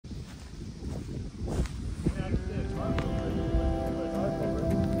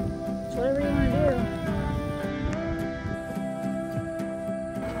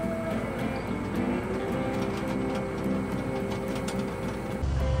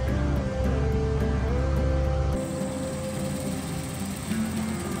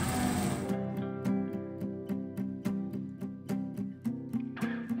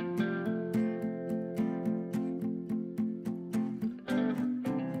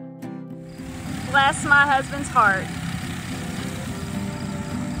Bless my husband's heart.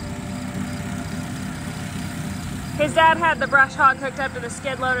 His dad had the brush hog hooked up to the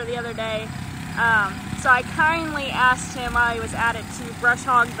skid loader the other day. So I kindly asked him while he was at it to brush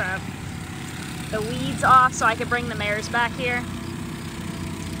hog the weeds off so I could bring the mares back here.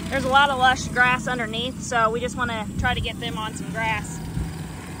 There's a lot of lush grass underneath, so we just want to try to get them on some grass.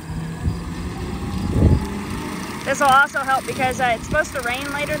 This will also help because it's supposed to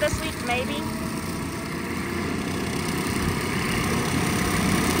rain later this week, maybe.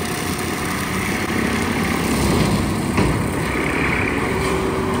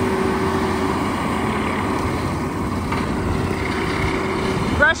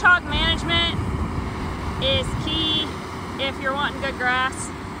 Brush hog management is key if you're wanting good grass.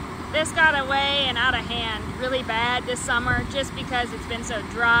 This got away and out of hand really bad this summer just because it's been so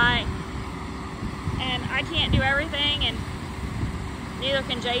dry. And I can't do everything, and neither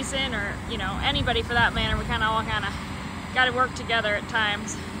can Jason or, you know, anybody for that matter. We all got to work together at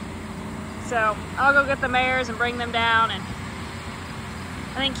times. So I'll go get the mares and bring them down, and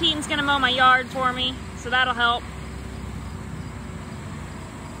I think Keaton's gonna mow my yard for me, so that'll help.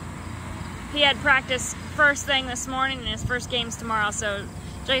 He had practice first thing this morning and his first game's tomorrow, so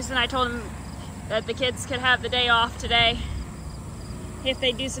Jason, I told him that the kids could have the day off today if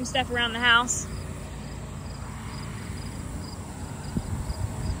they do some stuff around the house.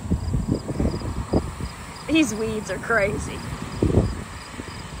 These weeds are crazy.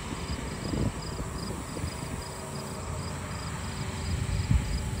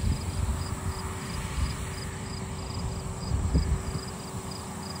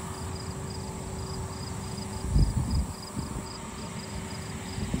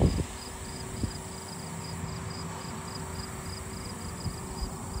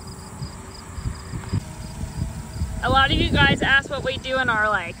 A lot of you guys ask what we do in our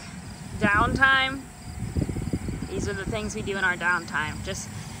downtime. These are the things we do in our downtime. Just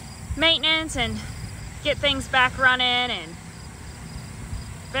maintenance and get things back running and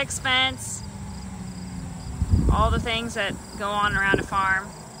fix fence. All the things that go on around a farm.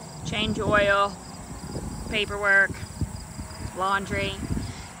 Change oil, paperwork, laundry.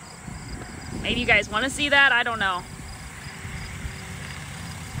 Maybe you guys want to see that, I don't know.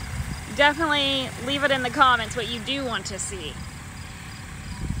 Definitely leave it in the comments what you do want to see.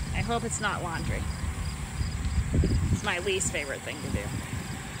 I hope it's not laundry. It's my least favorite thing to do.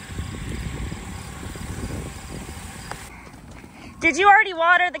 Did you already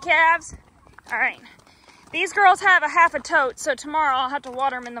water the calves? All right. These girls have a half a tote, so tomorrow I'll have to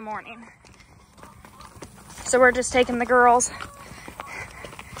water them in the morning. So we're just taking the girls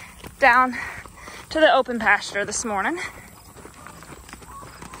down to the open pasture this morning.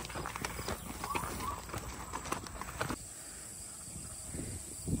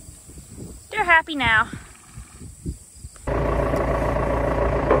 They're happy now.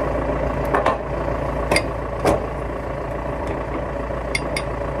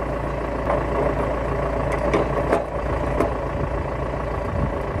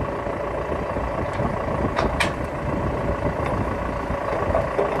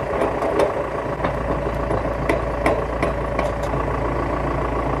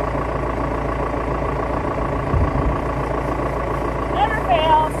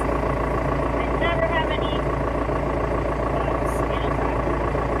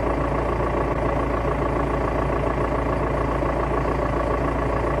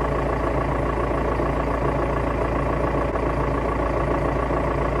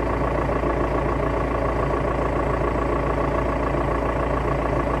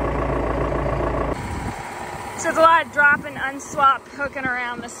 So there's a lot of dropping, unswapped, hooking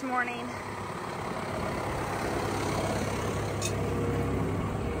around this morning.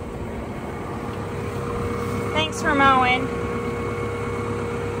 Thanks for mowing.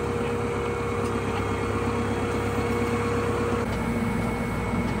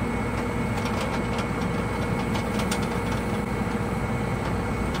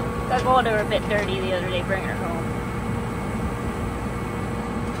 That water were a bit dirty the other day, bringing her home.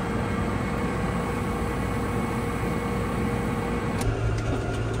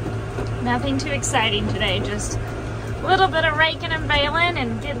 Nothing too exciting today, just a little bit of raking and baling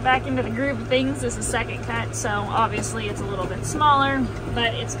and getting back into the groove of things. This is second cut, so obviously it's a little bit smaller,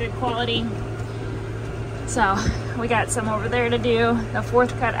 but it's good quality. So we got some over there to do. The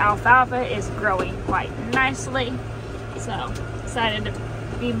fourth cut alfalfa is growing quite nicely. So excited to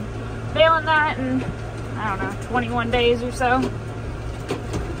be baling that in, I don't know, 21 days or so.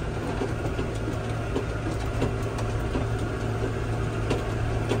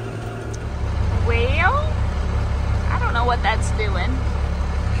 Well, I don't know what that's doing.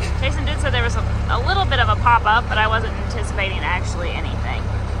 Jason did say there was a little bit of a pop-up, but I wasn't anticipating actually anything.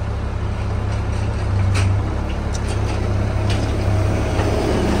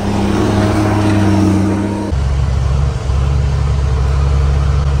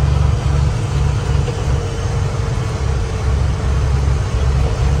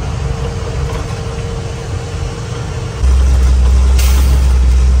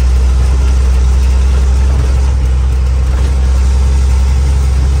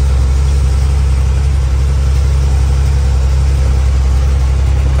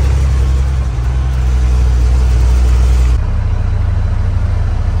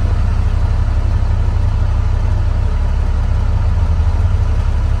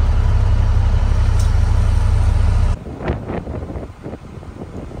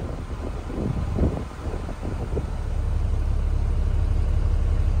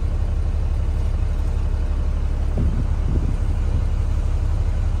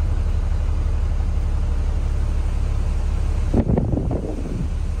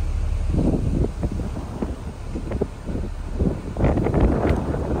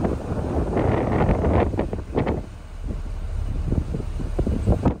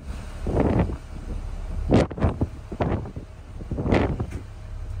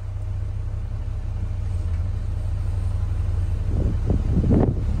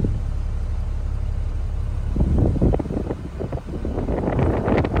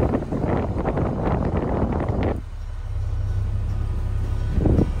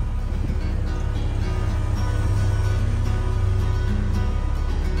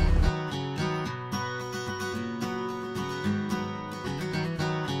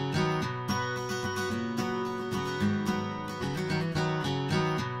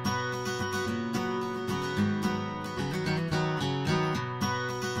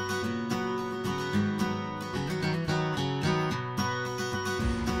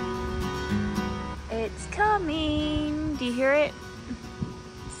 It's coming. Do you hear it?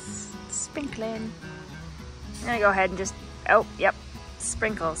 It's sprinkling. I'm gonna go ahead and just, oh, yep,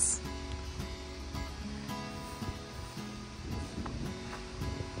 sprinkles.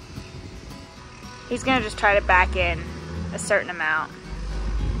 He's gonna just try to back in a certain amount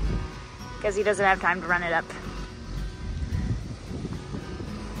because he doesn't have time to run it up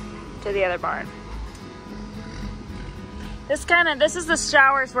to the other barn. This is the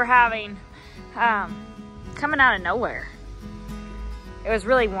showers we're having. Coming out of nowhere. It was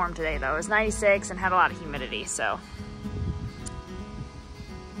really warm today though. It was 96 and had a lot of humidity, so.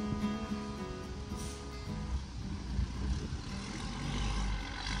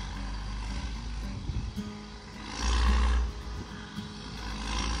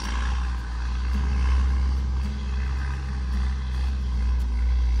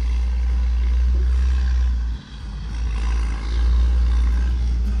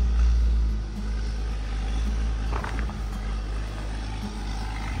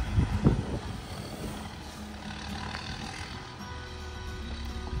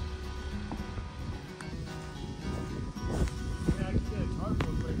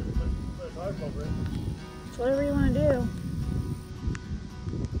 Whatever you want to do.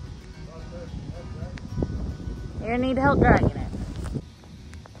 You're gonna need help dragging it.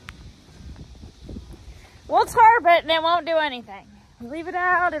 We'll tarp it and it won't do anything. Leave it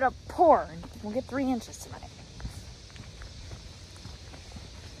out, it'll pour. We'll get 3 inches tonight.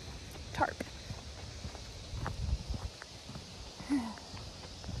 Tarp.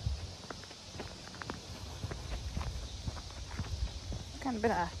 Kind of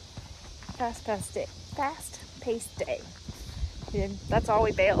been a fast-paced day. Yeah, that's all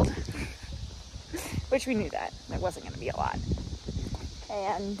we bailed. Which we knew that. There wasn't going to be a lot.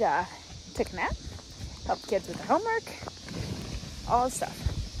 And took a nap, helped kids with their homework, all the stuff.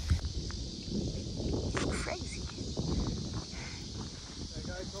 Crazy. That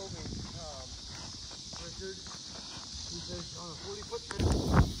guy told me, Richard, he says on a 40-foot trip,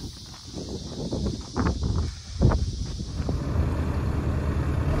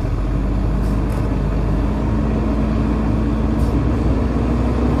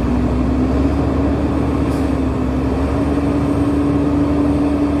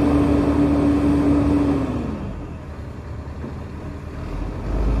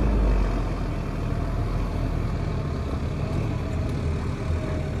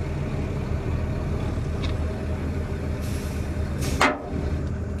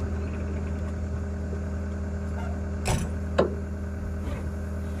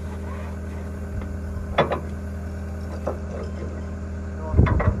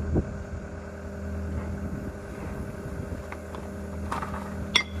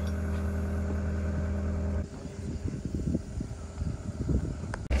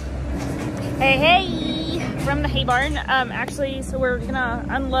 Hey, hey, from the hay barn. Actually, so we're gonna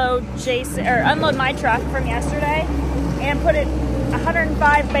unload unload my truck from yesterday and put it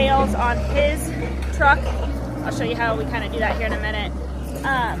 105 bales on his truck. I'll show you how we kind of do that here in a minute.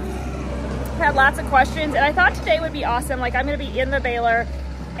 Had lots of questions, and I thought today would be awesome. Like, I'm gonna be in the baler.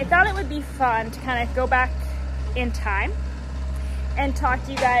 I thought it would be fun to kind of go back in time and talk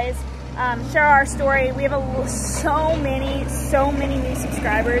to you guys. Share our story. We have so many new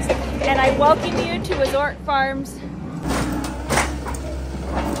subscribers, and I welcome you to Resort Farms.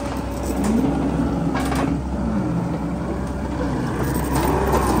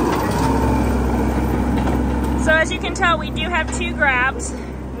 So as you can tell, we do have 2 grabs,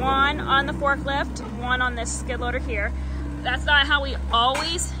 one on the forklift, one on this skid loader here. That's not how we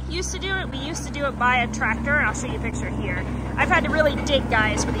always used to do it. We used to do it by a tractor, and I'll show you a picture here. I've had to really dig,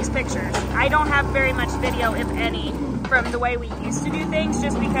 guys, for these pictures. I don't have very much video, if any, from the way we used to do things,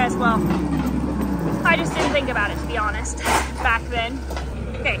 just because, well, I just didn't think about it, to be honest, back then.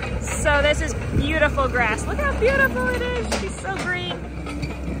 Okay, so this is beautiful grass. Look how beautiful it is. She's so green.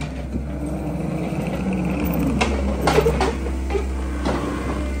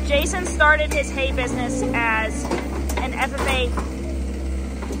 Jason started his hay business as an FFA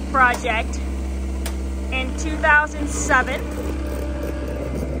project in 2007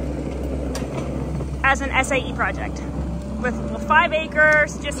 as an SAE project with 5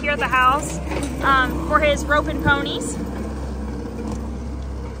 acres just here at the house for his rope and ponies.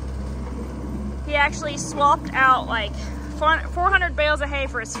 He actually swapped out like 400 bales of hay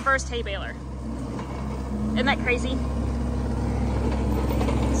for his first hay baler. Isn't that crazy?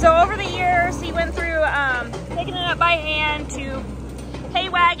 So over the years, he went through picking it up by hand to hay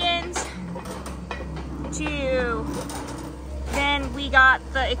wagons, to then we got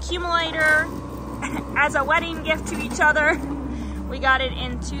the accumulator as a wedding gift to each other. We got it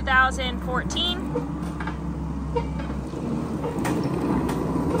in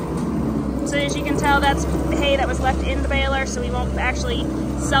 2014. So as you can tell, that's hay that was left in the baler, so we won't actually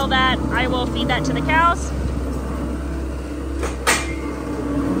sell that. I will feed that to the cows.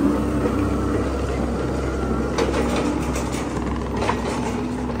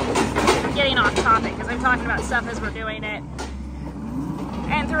 Getting off topic because I'm talking about stuff as we're doing it.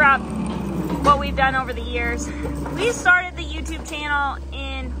 And throughout what we've done over the years, we started the YouTube channel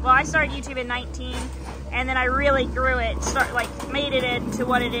I started YouTube in 19, and then I really grew it, made it into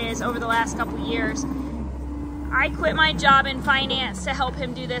what it is over the last couple years. I quit my job in finance to help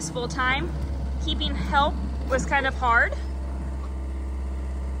him do this full time. Keeping help was kind of hard,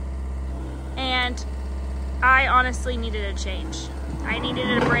 and I honestly needed a change. I needed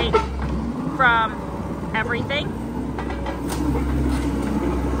a break from everything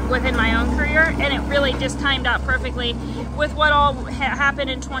within my own career, and it really just timed out perfectly with what all happened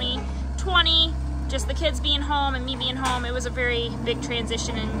in 2020, just the kids being home and me being home. It was a very big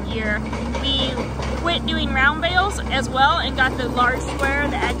transition year. We quit doing round bales as well and got the large square,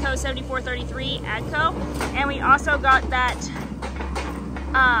 the AGCO 7433 AGCO, and we also got that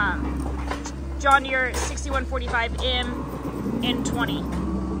John Deere 6145M in 20.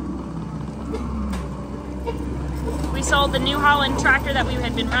 We sold the New Holland tractor that we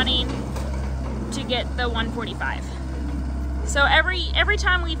had been running to get the 145. So every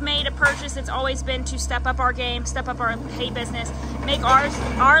time we've made a purchase, it's always been to step up our game, step up our hay business, make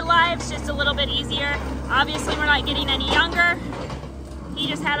our lives just a little bit easier. Obviously, we're not getting any younger. He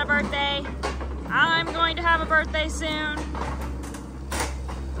just had a birthday. I'm going to have a birthday soon.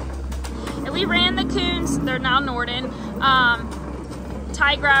 And we ran the Coons, they're now Norden,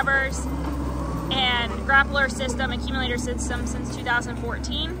 tie grabbers and grappler system, accumulator system since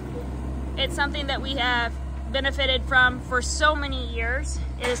 2014. It's something that we have benefited from for so many years.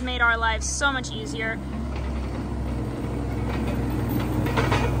 It has made our lives so much easier.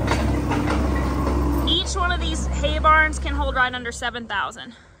 Each one of these hay barns can hold right under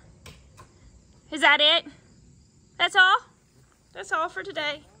 7,000. Is that it? That's all? That's all for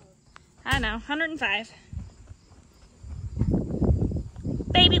today. I know, 105.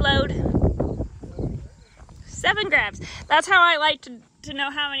 Baby load. 7 grabs. That's how I like to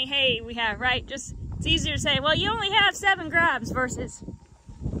know how many hay we have, right? Just, it's easier to say, well, you only have 7 grabs versus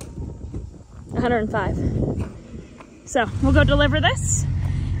 105. So we'll go deliver this.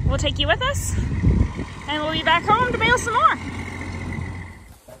 We'll take you with us, and we'll be back home to bale some more.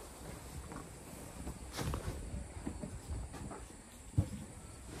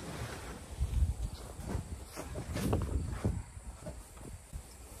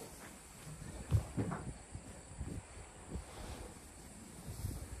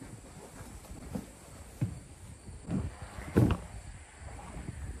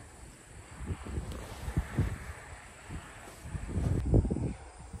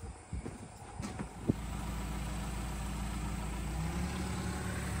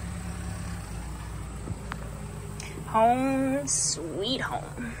 Home sweet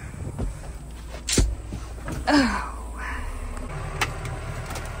home. Oh.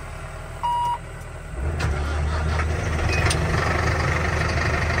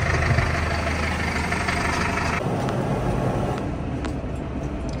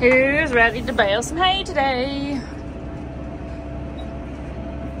 Who's ready to bale some hay today?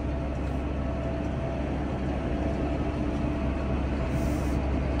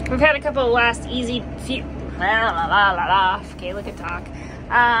 We've had a couple of last easy few, Kayla can talk.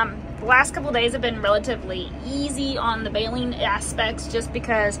 The last couple of days have been relatively easy on the baling aspects just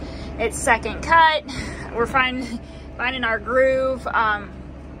because it's second cut. We're finding our groove,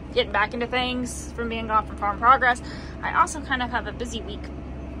 getting back into things from being gone from Farm Progress. I also kind of have a busy week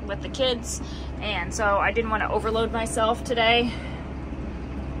with the kids, and so I didn't want to overload myself today.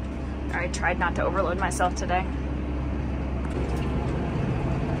 I tried not to overload myself today.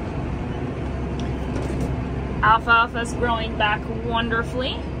 Alfalfa's growing back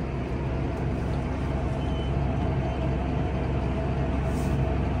wonderfully.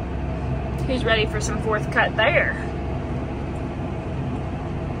 Who's ready for some fourth cut there?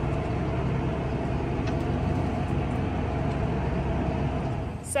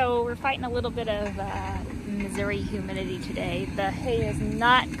 So we're fighting a little bit of Missouri humidity today. The hay is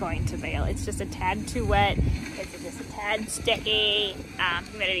not going to bale. It's just a tad too wet. It's just a tad sticky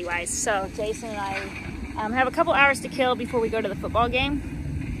humidity-wise. So Jason and I have a couple hours to kill before we go to the football game.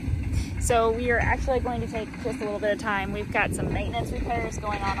 So we are actually going to take just a little bit of time. We've got some maintenance repairs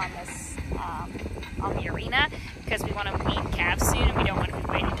going on this on the arena because we want to wean calves soon, and we don't want to be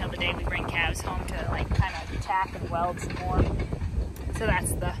waiting until the day we bring calves home to like kind of tack and weld some more. So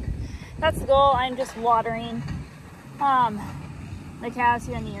that's the goal. I'm just watering the calves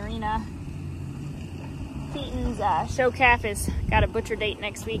here in the arena. Keaton's show calf has got a butcher date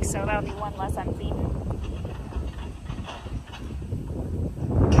next week, so that'll be one less I'm feeding.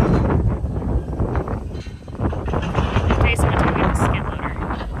 Jason went to get the skid loader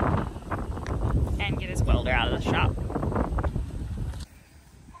and get his welder out of the shop.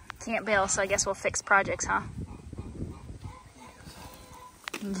 Can't bale, so I guess we'll fix projects, huh?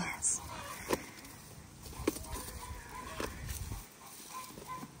 Yes.